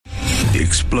the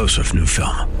explosive new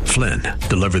film, Flynn,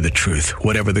 Deliver the Truth,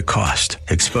 Whatever the Cost,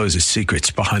 exposes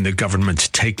secrets behind the government's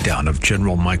takedown of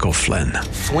General Michael Flynn.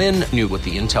 Flynn knew what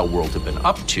the intel world had been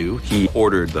up to. He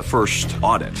ordered the first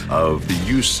audit of the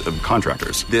use of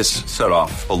contractors. This set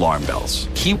off alarm bells.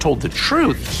 He told the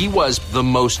truth. He was the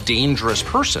most dangerous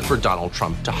person for Donald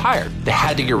Trump to hire. They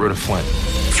had to get rid of Flynn.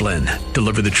 Flynn,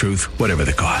 Deliver the Truth, Whatever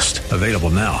the Cost. Available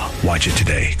now. Watch it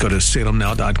today. Go to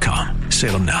salemnow.com.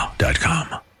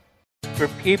 salemnow.com. For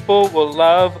people will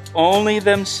love only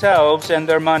themselves and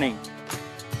their money,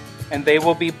 and they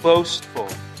will be boastful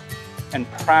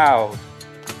and proud,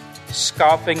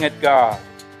 scoffing at God,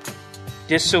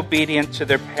 disobedient to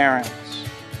their parents,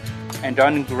 and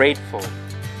ungrateful.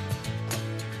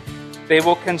 They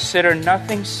will consider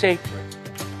nothing sacred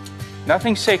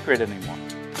anymore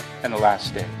in the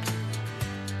last days.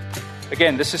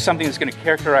 Again, this is something that's going to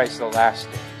characterize the last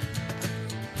days.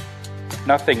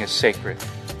 Nothing is sacred.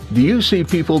 Do you see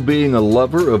people being a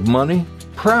lover of money?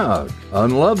 Proud,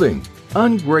 unloving,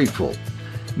 ungrateful.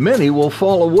 Many will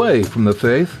fall away from the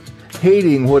faith,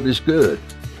 hating what is good.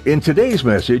 In today's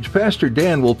message, Pastor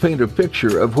Dan will paint a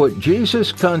picture of what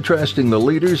Jesus contrasting the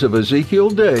leaders of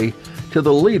Ezekiel's day to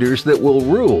the leaders that will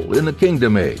rule in the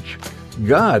kingdom age.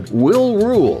 God will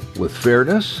rule with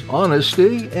fairness,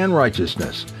 honesty, and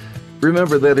righteousness.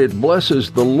 Remember that it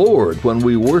blesses the Lord when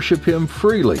we worship Him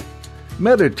freely.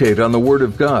 Meditate on the Word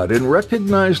of God and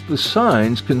recognize the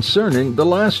signs concerning the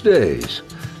last days.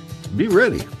 Be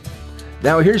ready.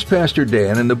 Now here's Pastor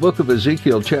Dan in the book of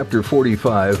Ezekiel chapter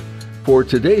 45 for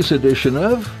today's edition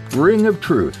of Ring of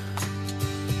Truth.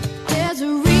 There's a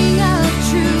ring of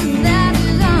truth that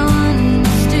is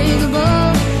unmistakable,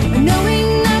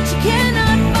 knowing that you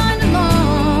cannot find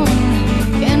alone.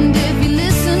 And if you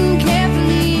listen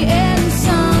carefully, and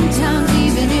sometimes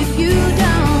even if you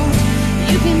don't,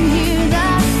 you can hear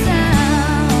that sound.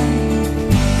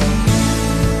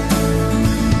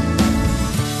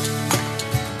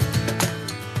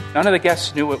 None of the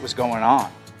guests knew what was going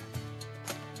on.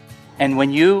 And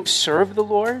when you serve the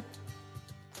Lord,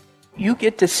 you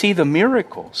get to see the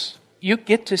miracles. You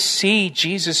get to see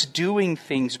Jesus doing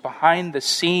things behind the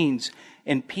scenes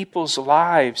in people's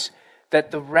lives that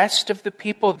the rest of the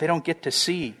people, they don't get to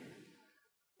see,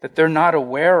 that they're not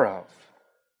aware of.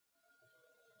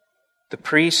 The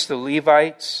priests, the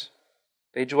Levites,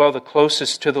 they dwell the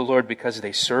closest to the Lord because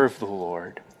they serve the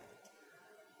Lord.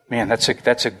 Man, that's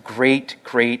a great,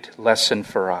 great lesson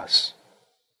for us.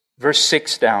 Verse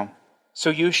 6 down. So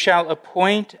you shall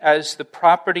appoint as the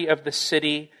property of the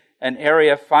city an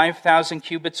area 5,000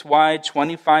 cubits wide,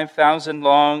 25,000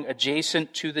 long,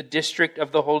 adjacent to the district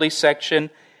of the holy section.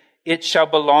 It shall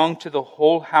belong to the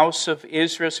whole house of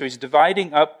Israel. So he's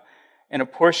dividing up and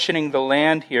apportioning the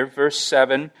land here. Verse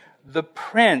 7, the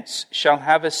prince shall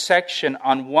have a section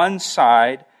on one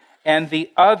side and the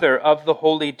other of the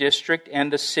holy district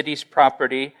and the city's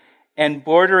property, and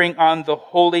bordering on the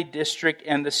holy district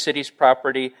and the city's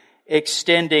property,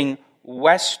 extending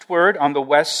westward on the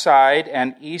west side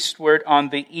and eastward on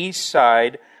the east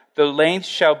side. The length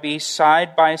shall be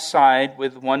side by side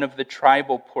with one of the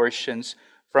tribal portions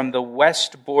from the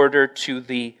west border to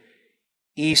the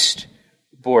east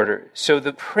border. So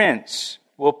the prince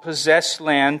will possess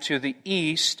land to the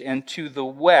east and to the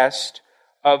west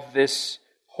of this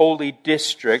holy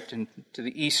district, and to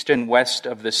the east and west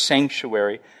of the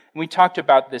sanctuary. And we talked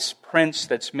about this prince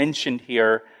that's mentioned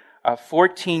here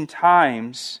 14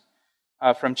 times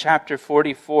from chapter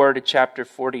 44 to chapter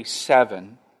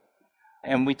 47.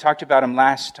 And we talked about him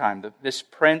last time. This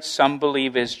prince, some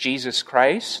believe, is Jesus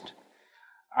Christ.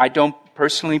 I don't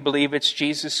personally believe it's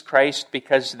Jesus Christ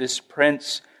because this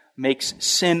prince makes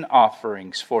sin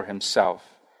offerings for himself.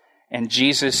 And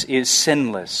Jesus is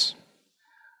sinless.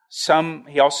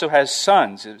 He also has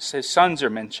sons. His sons are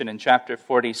mentioned in chapter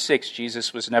 46.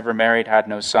 Jesus was never married, had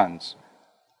no sons.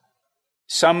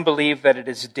 Some believe that it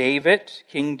is David,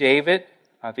 King David.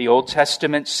 The Old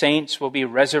Testament saints will be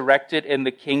resurrected in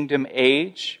the kingdom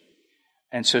age.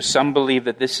 And so some believe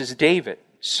that this is David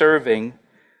serving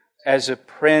as a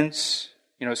prince,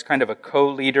 as kind of a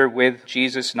co-leader with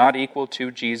Jesus, not equal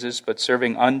to Jesus, but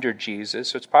serving under Jesus.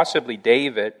 So it's possibly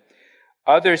David.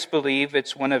 Others believe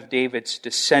it's one of David's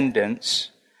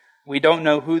descendants. We don't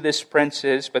know who this prince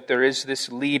is, but there is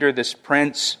this leader, this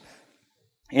prince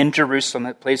in Jerusalem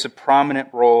that plays a prominent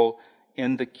role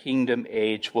in the kingdom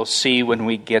age. We'll see when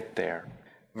we get there.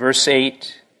 Verse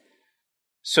 8,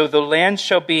 so the land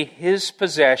shall be his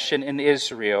possession in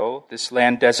Israel, this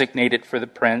land designated for the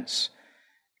prince,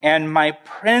 and my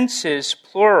princes,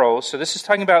 plural, so this is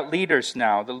talking about leaders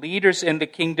now, the leaders in the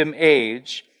kingdom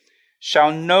age,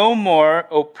 shall no more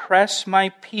oppress my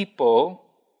people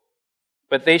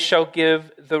But they shall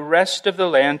give the rest of the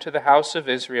land to the house of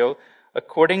Israel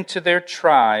according to their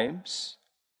tribes.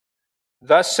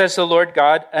 Thus says the Lord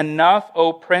God, enough,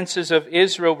 O princes of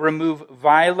Israel, remove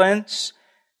violence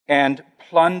and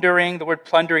plundering. The word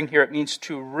plundering here, it means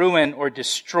to ruin or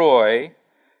destroy.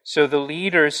 So the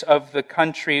leaders of the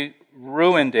country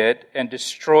ruined it and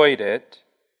destroyed it.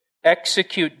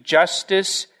 Execute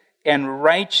justice and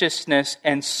righteousness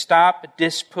and stop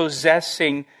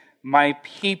dispossessing my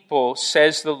people,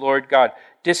 says the Lord God.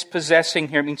 Dispossessing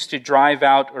here means to drive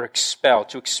out or expel,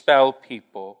 to expel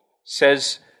people,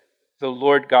 says the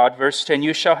Lord God. Verse 10,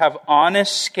 you shall have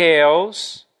honest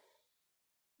scales,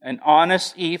 an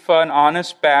honest ephah, an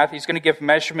honest bath. He's going to give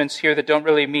measurements here that don't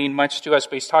really mean much to us,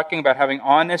 but he's talking about having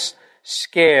honest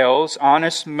scales,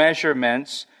 honest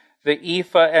measurements. The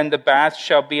ephah and the bath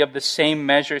shall be of the same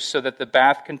measure, so that the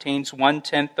bath contains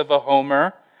 1/10 of a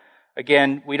homer.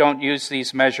 Again, we don't use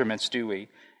these measurements, do we?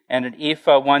 And an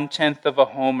ephah, 1/10 of a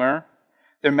homer.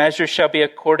 Their measure shall be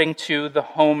according to the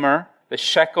homer. The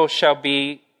shekel shall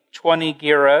be 20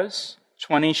 gerahs,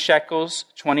 20 shekels,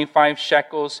 25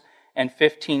 shekels, and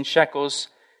 15 shekels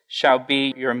shall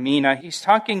be your mina. He's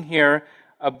talking here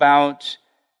about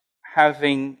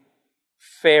having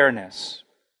fairness,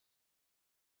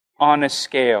 honest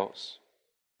scales.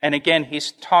 And again,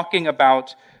 he's talking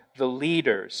about the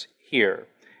leaders here.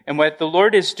 And what the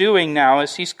Lord is doing now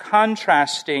is he's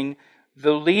contrasting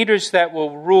the leaders that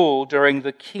will rule during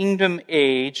the kingdom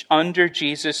age under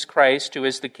Jesus Christ, who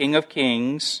is the King of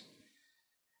Kings.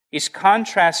 He's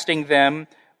contrasting them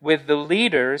with the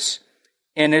leaders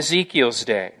in Ezekiel's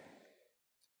day.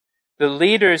 The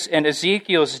leaders in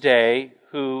Ezekiel's day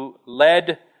who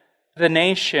led the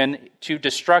nation to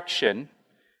destruction,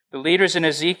 the leaders in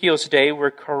Ezekiel's day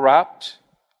were corrupt.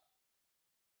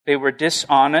 They were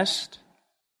dishonest.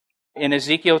 In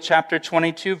Ezekiel chapter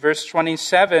 22, verse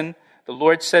 27, the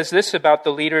Lord says this about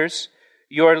the leaders.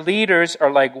 Your leaders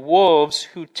are like wolves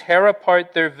who tear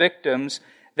apart their victims.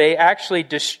 They actually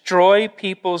destroy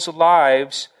people's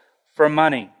lives for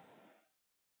money.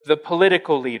 The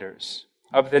political leaders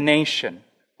of the nation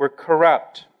were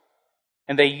corrupt,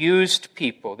 and they used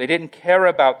people. They didn't care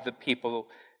about the people.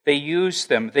 They used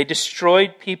them. They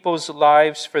destroyed people's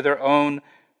lives for their own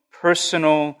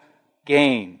personal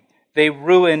gain. They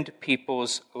ruined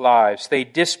people's lives. They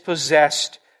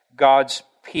dispossessed God's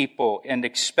people and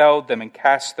expelled them and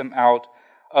cast them out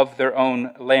of their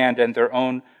own land and their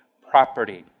own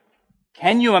property.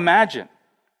 Can you imagine?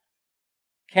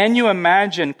 Can you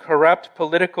imagine corrupt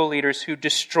political leaders who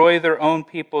destroy their own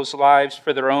people's lives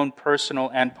for their own personal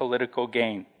and political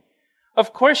gain?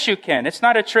 Of course you can. It's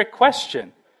not a trick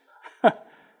question.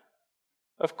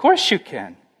 Of course you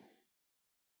can.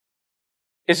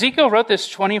 Ezekiel wrote this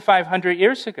 2,500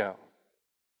 years ago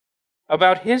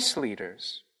about his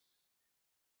leaders.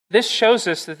 This shows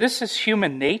us that this is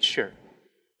human nature.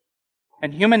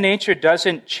 And human nature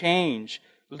doesn't change.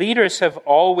 Leaders have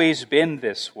always been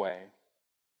this way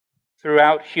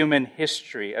throughout human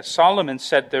history. As Solomon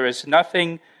said, there is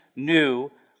nothing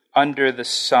new under the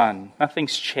sun.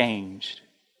 Nothing's changed.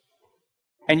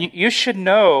 And you should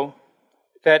know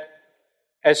that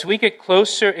as we get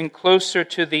closer and closer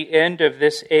to the end of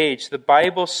this age, the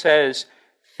Bible says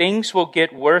things will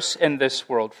get worse in this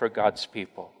world for God's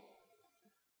people.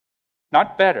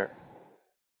 Not better.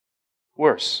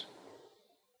 Worse.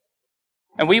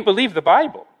 And we believe the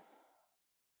Bible.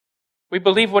 We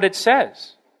believe what it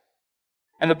says.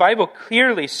 And the Bible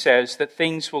clearly says that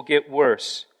things will get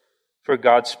worse for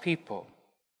God's people.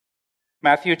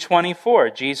 Matthew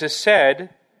 24, Jesus said,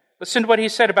 listen to what he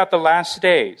said about the last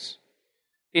days.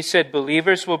 He said,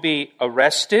 believers will be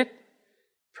arrested,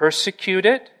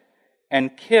 persecuted,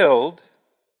 and killed,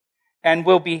 and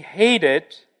will be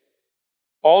hated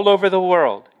all over the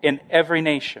world in every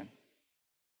nation.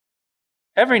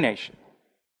 Every nation,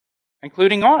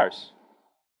 including ours.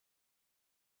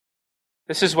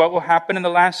 This is what will happen in the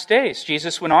last days.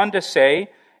 Jesus went on to say,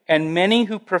 and many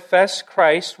who profess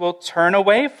Christ will turn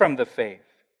away from the faith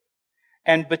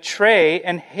and betray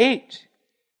and hate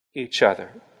each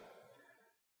other.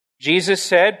 Jesus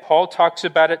said, Paul talks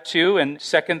about it too in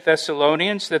 2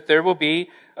 Thessalonians, that there will be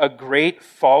a great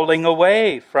falling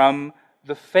away from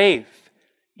the faith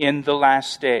in the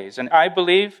last days. And I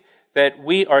believe that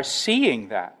we are seeing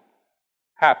that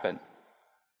happen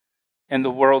in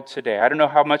the world today. I don't know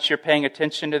how much you're paying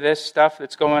attention to this stuff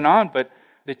that's going on, but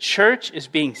the church is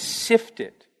being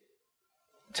sifted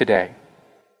today.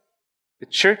 The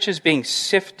church is being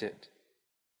sifted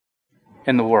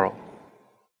in the world.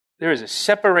 There is a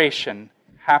separation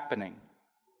happening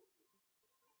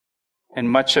in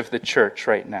much of the church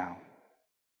right now.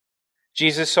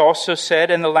 Jesus also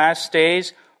said in the last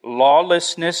days,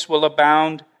 lawlessness will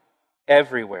abound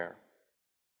everywhere,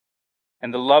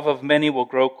 and the love of many will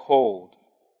grow cold.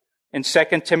 In 2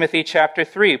 Timothy chapter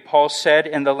 3, Paul said,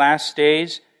 in the last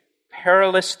days,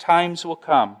 perilous times will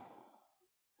come.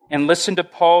 And listen to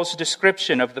Paul's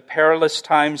description of the perilous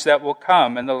times that will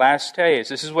come in the last days.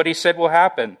 This is what he said will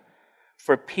happen.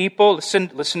 For people,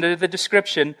 listen to the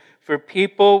description, for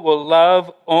people will love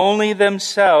only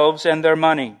themselves and their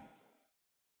money,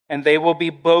 and they will be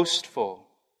boastful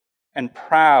and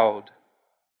proud,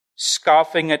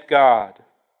 scoffing at God,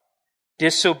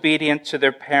 disobedient to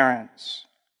their parents,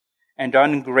 and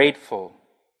ungrateful.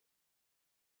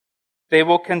 They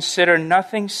will consider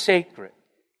nothing sacred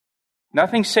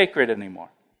anymore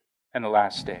in the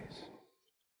last days.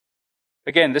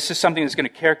 Again, this is something that's going to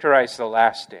characterize the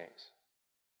last days.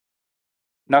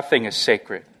 Nothing is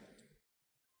sacred.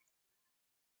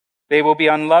 They will be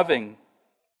unloving.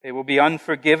 They will be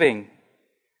unforgiving.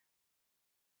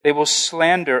 They will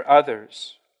slander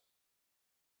others.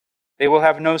 They will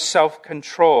have no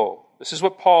self-control. This is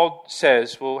what Paul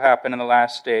says will happen in the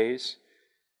last days.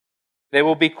 They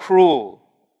will be cruel.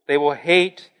 They will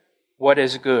hate what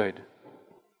is good.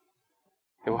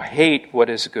 They will hate what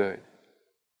is good.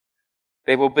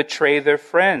 They will betray their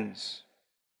friends.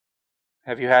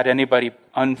 Have you had anybody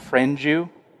unfriend you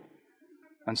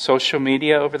on social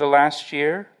media over the last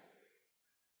year?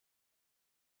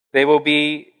 They will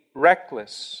be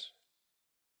reckless,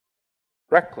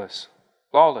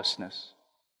 lawlessness.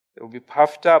 They will be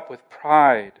puffed up with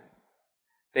pride.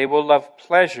 They will love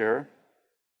pleasure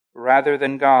rather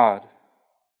than God.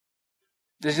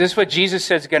 This is what Jesus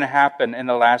says is going to happen in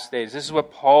the last days. This is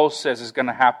what Paul says is going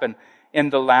to happen in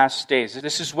the last days.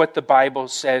 This is what the Bible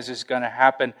says is going to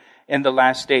happen in the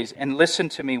last days. And listen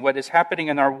to me, what is happening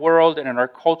in our world and in our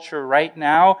culture right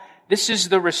now, this is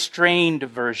the restrained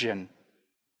version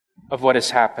of what is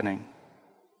happening.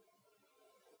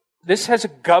 This has a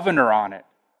governor on it,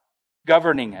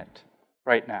 governing it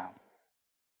right now.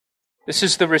 This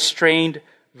is the restrained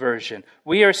version.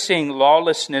 We are seeing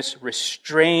lawlessness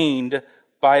restrained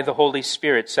by the Holy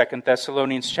Spirit. 2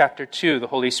 Thessalonians chapter 2, the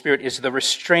Holy Spirit is the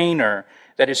restrainer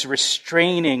that is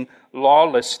restraining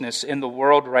lawlessness in the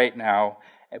world right now.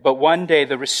 But one day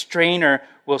the restrainer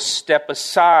will step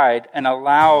aside and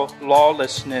allow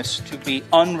lawlessness to be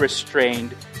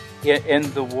unrestrained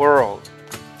in the world.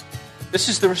 This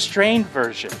is the restrained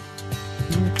version.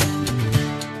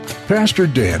 Pastor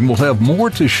Dan will have more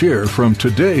to share from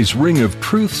today's Ring of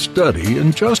Truth study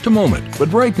in just a moment.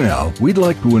 But right now, we'd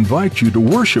like to invite you to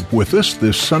worship with us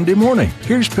this Sunday morning.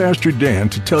 Here's Pastor Dan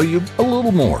to tell you a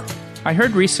little more. I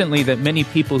heard recently that many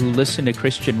people who listen to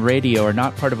Christian radio are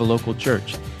not part of a local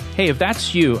church. Hey, if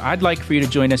that's you, I'd like for you to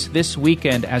join us this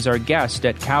weekend as our guest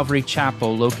at Calvary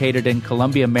Chapel, located in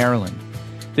Columbia, Maryland.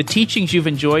 The teachings you've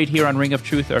enjoyed here on Ring of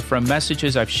Truth are from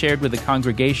messages I've shared with the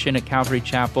congregation at Calvary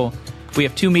Chapel. We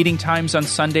have 2 meeting times on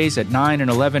Sundays at 9 and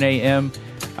 11 a.m.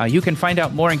 You can find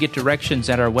out more and get directions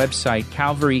at our website,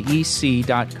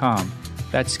 calvaryec.com.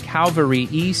 That's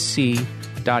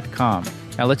calvaryec.com.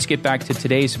 Now let's get back to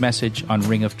today's message on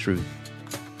Ring of Truth.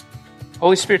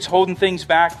 Holy Spirit's holding things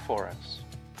back for us.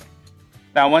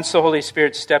 Now, once the Holy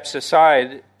Spirit steps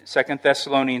aside, 2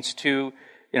 Thessalonians 2,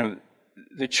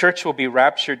 the church will be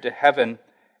raptured to heaven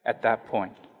at that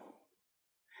point.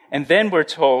 And then we're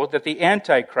told that the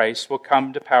Antichrist will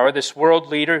come to power, this world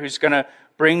leader who's going to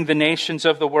bring the nations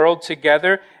of the world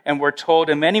together. And we're told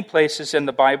in many places in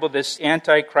the Bible, this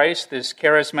Antichrist, this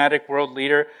charismatic world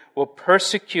leader, will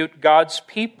persecute God's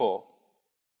people.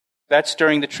 That's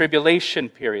during the tribulation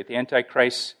period. The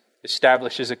Antichrist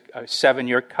establishes a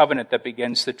 7-year covenant that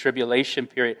begins the tribulation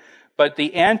period. But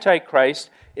the Antichrist,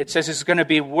 it says, is going to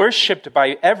be worshipped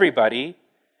by everybody,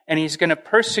 and he's going to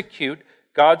persecute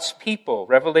God's people.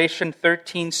 Revelation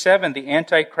 13:7, the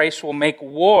Antichrist will make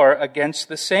war against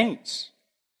the saints.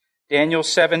 Daniel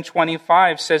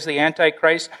 7:25 says the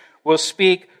Antichrist will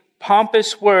speak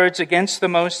pompous words against the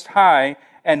Most High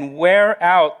and wear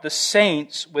out the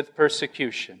saints with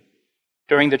persecution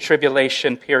during the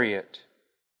tribulation period.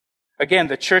 Again,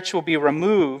 the church will be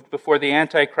removed before the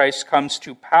Antichrist comes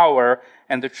to power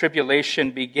and the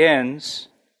tribulation begins.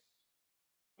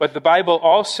 But the Bible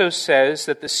also says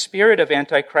that the spirit of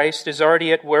Antichrist is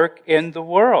already at work in the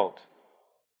world.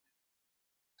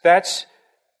 That's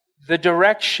the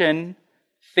direction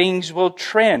things will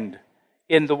trend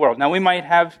in the world. Now, we might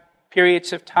have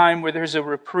periods of time where there's a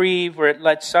reprieve, where it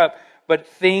lets up, but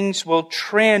things will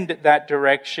trend that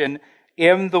direction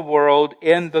in the world,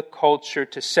 in the culture,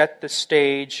 to set the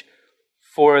stage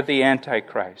for the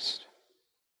Antichrist.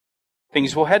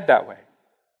 Things will head that way.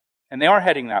 And they are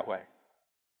heading that way.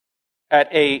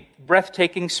 at a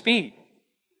breathtaking speed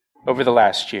over the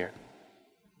last year.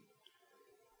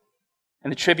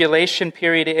 And the tribulation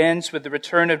period ends with the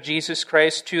return of Jesus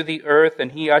Christ to the earth,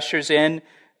 and he ushers in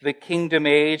the kingdom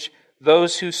age.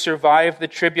 Those who survive the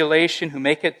tribulation, who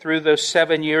make it through those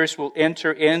 7 years, will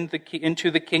enter into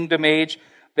the kingdom age.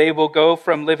 They will go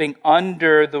from living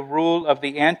under the rule of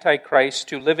the Antichrist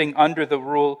to living under the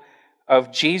rule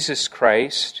of Jesus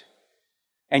Christ.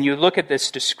 And you look at this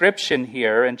description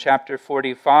here in chapter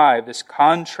 45, this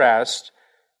contrast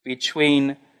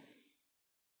between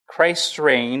Christ's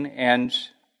reign and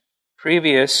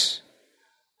previous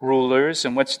rulers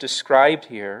and what's described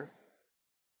here.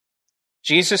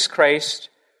 Jesus Christ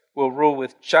will rule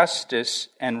with justice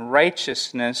and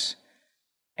righteousness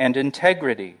and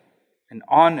integrity and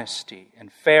honesty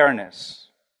and fairness.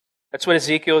 That's what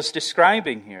Ezekiel is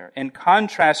describing here. In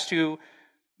contrast to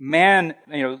man,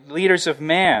 leaders of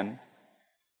man,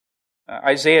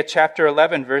 Isaiah chapter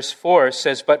 11 verse 4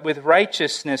 says, "But with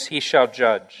righteousness he shall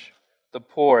judge the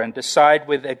poor and decide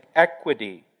with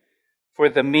equity for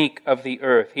the meek of the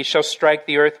earth. He shall strike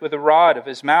the earth with the rod of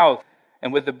his mouth,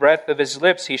 and with the breath of his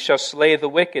lips he shall slay the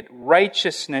wicked.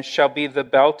 Righteousness shall be the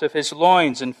belt of his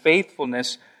loins, and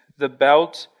faithfulness the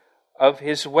belt of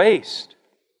his waist."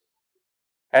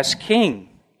 As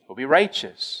king, he'll be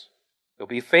righteous. He'll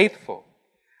be faithful.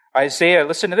 Isaiah,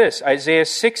 listen to this, Isaiah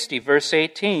 60, verse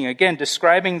 18, again,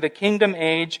 describing the kingdom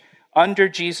age under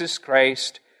Jesus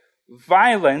Christ.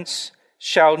 "Violence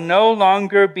shall no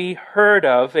longer be heard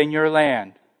of in your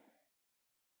land."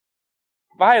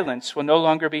 Violence will no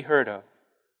longer be heard of.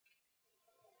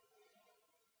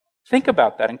 Think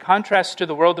about that in contrast to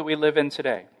the world that we live in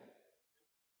today.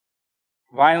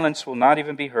 Violence will not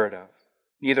even be heard of.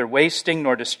 Neither wasting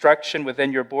nor destruction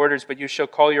within your borders, but you shall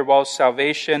call your walls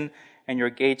salvation and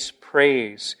your gates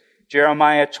praise.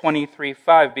 Jeremiah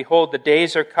 23:5, "Behold, the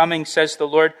days are coming, says the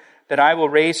Lord, that I will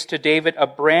raise to David a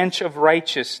branch of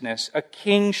righteousness. A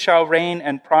king shall reign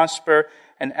and prosper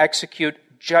and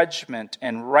execute judgment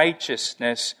and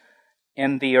righteousness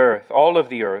in the earth," all of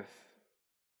the earth.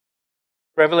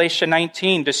 Revelation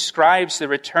 19 describes the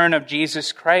return of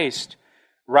Jesus Christ,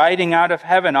 riding out of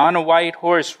heaven on a white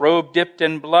horse, robe dipped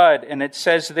in blood. And it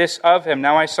says this of him,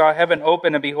 "Now I saw heaven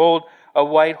open, and behold, a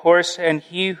white horse, and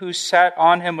he who sat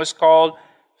on him was called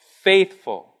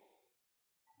Faithful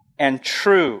and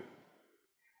True,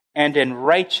 and in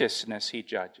righteousness he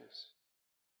judges."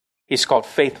 He's called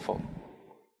faithful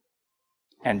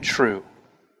and true,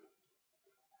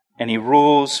 and he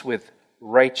rules with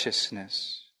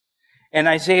righteousness. In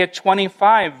Isaiah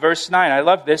 25, verse 9, I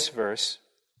love this verse.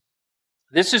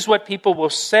 This is what people will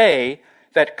say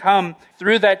that come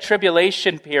through that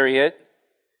tribulation period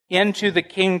into the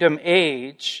kingdom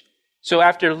age. So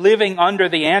after living under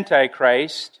the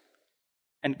Antichrist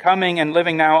and coming and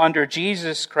living now under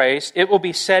Jesus Christ, it will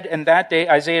be said in that day,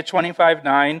 Isaiah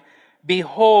 25:9,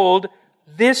 "Behold,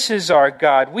 this is our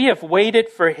God. We have waited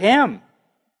for him,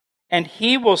 and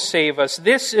he will save us.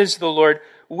 This is the Lord.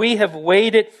 We have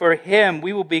waited for him.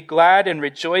 We will be glad and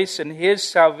rejoice in his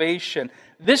salvation."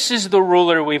 This is the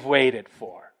ruler we've waited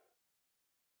for.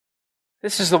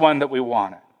 This is the one that we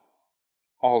wanted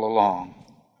all along.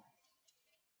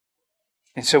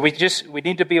 And so we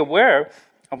need to be aware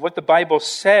of what the Bible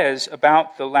says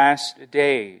about the last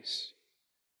days,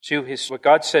 what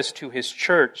God says to his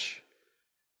church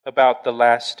about the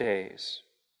last days.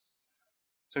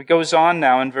 So he goes on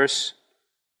now in verse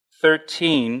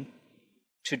 13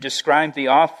 to describe the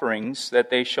offerings that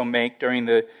they shall make during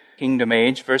the kingdom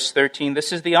age. Verse 13,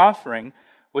 "This is the offering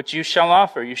which you shall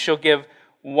offer. You shall give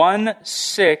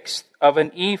 1/6 of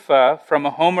an ephah from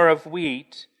a homer of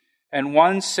wheat, and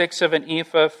 1/6 of an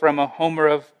ephah from a homer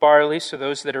of barley." So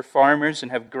those that are farmers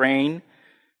and have grain,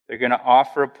 they're going to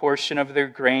offer a portion of their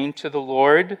grain to the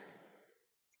Lord.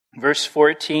 Verse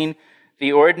 14,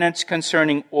 "The ordinance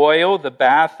concerning oil, the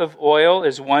bath of oil,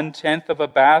 is 1/10 of a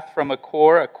bath from a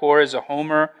kor. A kor is a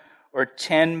homer, or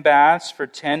 10 baths. For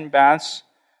 10 baths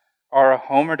are a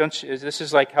homer." This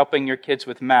is like helping your kids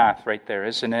with math right there,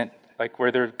 isn't it? Like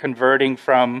where they're converting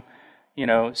from,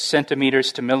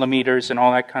 centimeters to millimeters and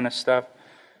all that kind of stuff.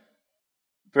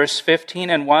 Verse 15,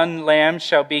 "And 1 lamb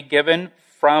shall be given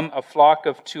from a flock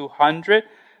of 200.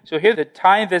 So here the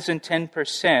tithe isn't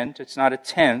 10%, it's not a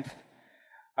tenth.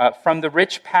 From the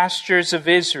rich pastures of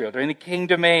Israel during the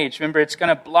kingdom age. Remember, it's going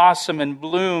to blossom and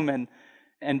bloom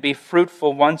and be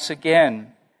fruitful once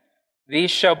again.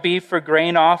 "These shall be for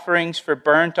grain offerings, for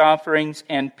burnt offerings,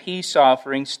 and peace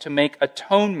offerings, to make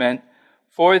atonement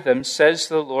for them, says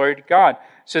the Lord God."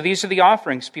 So these are the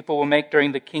offerings people will make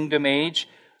during the kingdom age.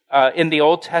 In the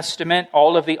Old Testament,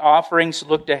 all of the offerings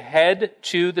looked ahead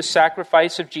to the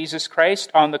sacrifice of Jesus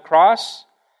Christ on the cross.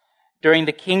 During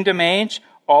the Kingdom Age,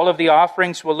 all of the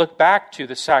offerings will look back to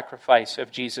the sacrifice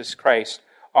of Jesus Christ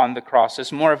on the cross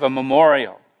as more of a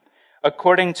memorial.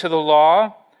 According to the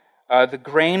law, the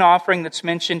grain offering that's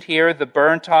mentioned here, the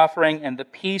burnt offering, and the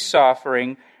peace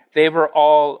offering, they were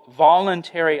all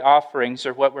voluntary offerings,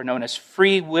 or what were known as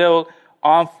free will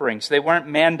offerings. They weren't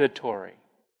mandatory.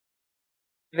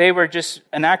 They were just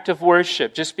an act of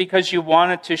worship. Just because you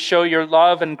wanted to show your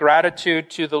love and gratitude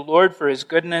to the Lord for His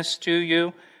goodness to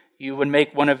you, you would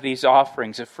make one of these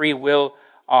offerings, a free will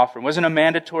offering. It wasn't a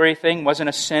mandatory thing, it wasn't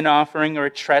a sin offering or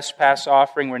a trespass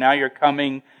offering where now you're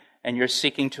coming and you're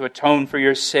seeking to atone for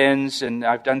your sins and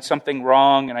I've done something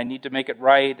wrong and I need to make it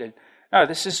right. No,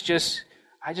 this is just,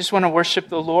 I just want to worship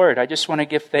the Lord. I just want to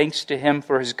give thanks to Him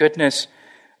for His goodness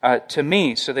to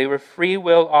me. So they were free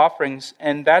will offerings,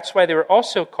 and that's why they were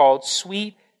also called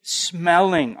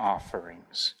sweet-smelling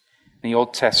offerings in the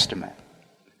Old Testament.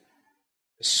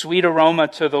 A sweet aroma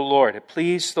to the Lord. It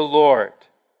pleased the Lord.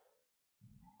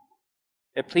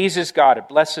 It pleases God. It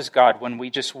blesses God when we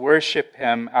just worship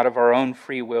Him out of our own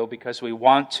free will because we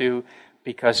want to,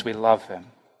 because we love Him.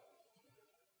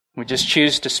 We just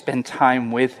choose to spend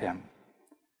time with Him.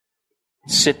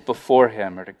 Sit before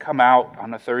Him, or to come out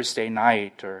on a Thursday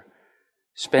night, or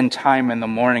spend time in the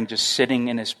morning just sitting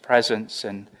in His presence,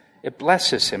 and it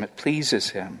blesses Him, it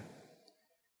pleases Him.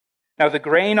 Now the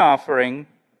grain offering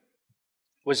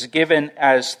was given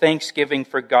as thanksgiving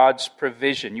for God's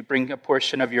provision. You bring a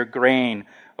portion of your grain,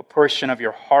 a portion of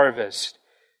your harvest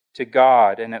to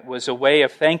God, and it was a way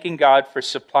of thanking God for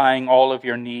supplying all of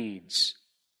your needs.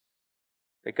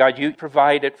 That God, you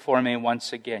provided for me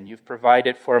once again. You've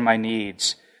provided for my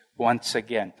needs once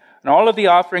again. And all of the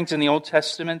offerings in the Old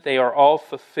Testament, they are all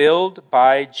fulfilled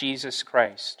by Jesus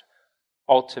Christ,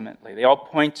 ultimately. They all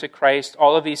point to Christ.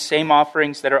 All of these same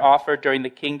offerings that are offered during the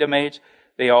Kingdom Age,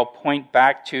 they all point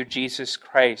back to Jesus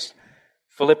Christ.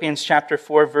 Philippians chapter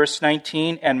 4, verse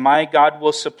 19, "And my God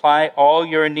will supply all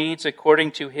your needs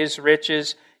according to His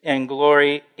riches and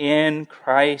glory in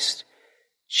Christ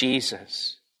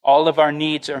Jesus." All of our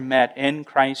needs are met in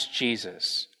Christ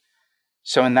Jesus.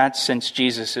 So in that sense,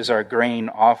 Jesus is our grain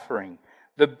offering.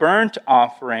 The burnt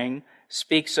offering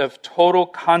speaks of total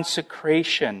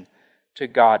consecration to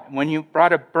God. When you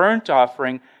brought a burnt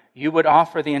offering, you would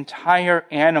offer the entire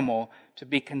animal to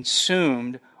be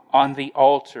consumed on the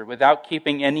altar without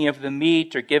keeping any of the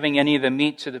meat or giving any of the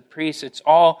meat to the priest. It's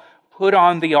all put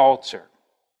on the altar.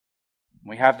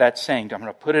 We have that saying, I'm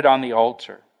going to put it on the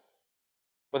altar.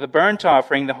 Well, the burnt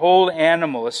offering, the whole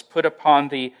animal is put upon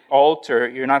the altar.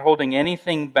 You're not holding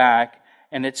anything back,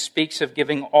 and it speaks of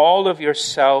giving all of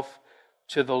yourself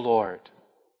to the Lord.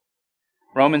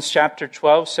 Romans chapter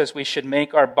 12 says we should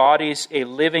make our bodies a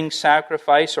living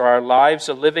sacrifice, or our lives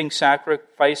a living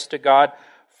sacrifice to God,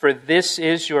 for this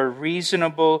is your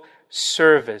reasonable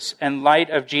service. In light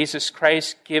of Jesus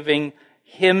Christ giving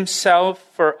Himself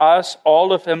for us,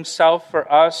 all of Himself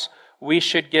for us, we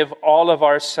should give all of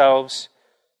ourselves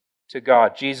to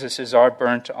God. Jesus is our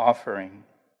burnt offering.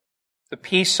 The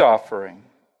peace offering.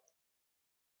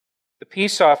 The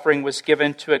peace offering was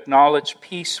given to acknowledge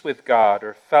peace with God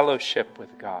or fellowship with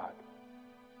God.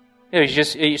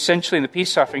 Essentially in the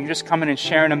peace offering, you're just coming and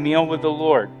sharing a meal with the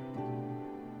Lord.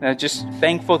 And just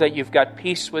thankful that you've got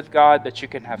peace with God, that you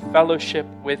can have fellowship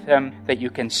with Him, that you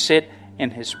can sit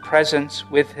in His presence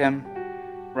with Him.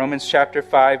 Romans chapter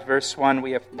 5, verse 1,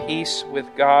 we have peace with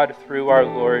God through our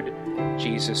Lord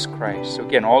Jesus Christ. So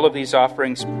again, all of these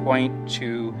offerings point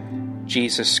to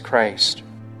Jesus Christ.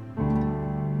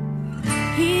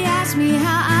 He asked me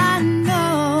how I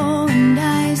know, and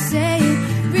I say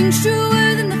it rings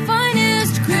truer than the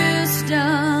finest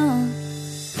crystal.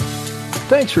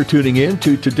 Thanks for tuning in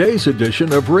to today's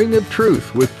edition of Ring of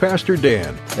Truth with Pastor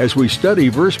Dan, as we study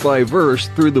verse by verse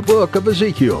through the book of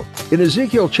Ezekiel. In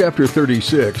Ezekiel chapter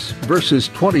 36, verses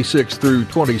 26 through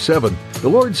 27, the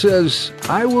Lord says,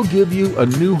 "I will give you a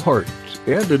new heart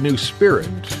and a new spirit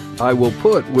I will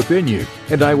put within you,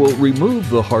 and I will remove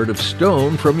the heart of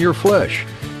stone from your flesh,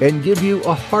 and give you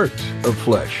a heart of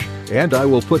flesh. And I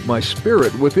will put my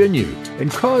spirit within you,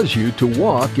 and cause you to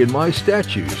walk in my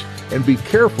statutes, and be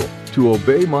careful to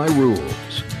obey my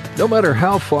rules." No matter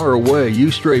how far away you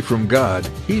stray from God,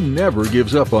 He never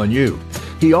gives up on you.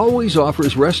 He always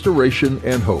offers restoration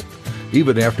and hope,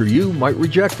 even after you might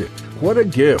reject it. What a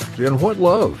gift and what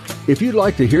love. If you'd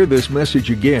like to hear this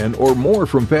message again or more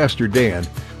from Pastor Dan,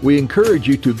 we encourage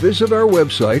you to visit our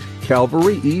website,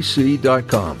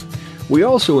 calvaryec.com. We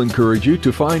also encourage you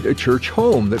to find a church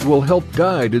home that will help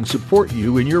guide and support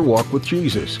you in your walk with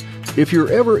Jesus. If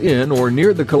you're ever in or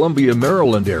near the Columbia,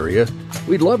 Maryland area,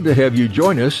 we'd love to have you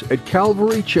join us at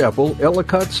Calvary Chapel,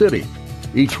 Ellicott City.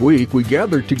 Each week, we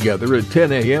gather together at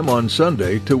 10 a.m. on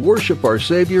Sunday to worship our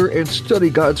Savior and study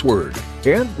God's Word.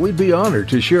 And we'd be honored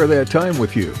to share that time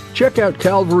with you. Check out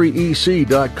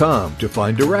calvaryec.com to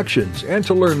find directions and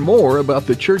to learn more about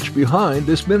the church behind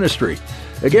this ministry.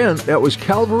 Again, that was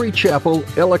Calvary Chapel,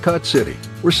 Ellicott City.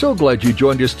 We're so glad you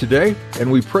joined us today,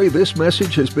 and we pray this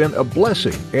message has been a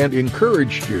blessing and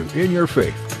encouraged you in your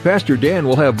faith. Pastor Dan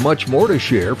will have much more to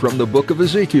share from the book of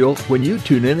Ezekiel when you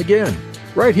tune in again,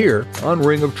 right here on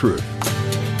Ring of Truth.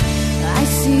 I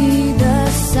see the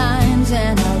signs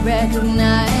and I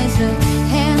recognize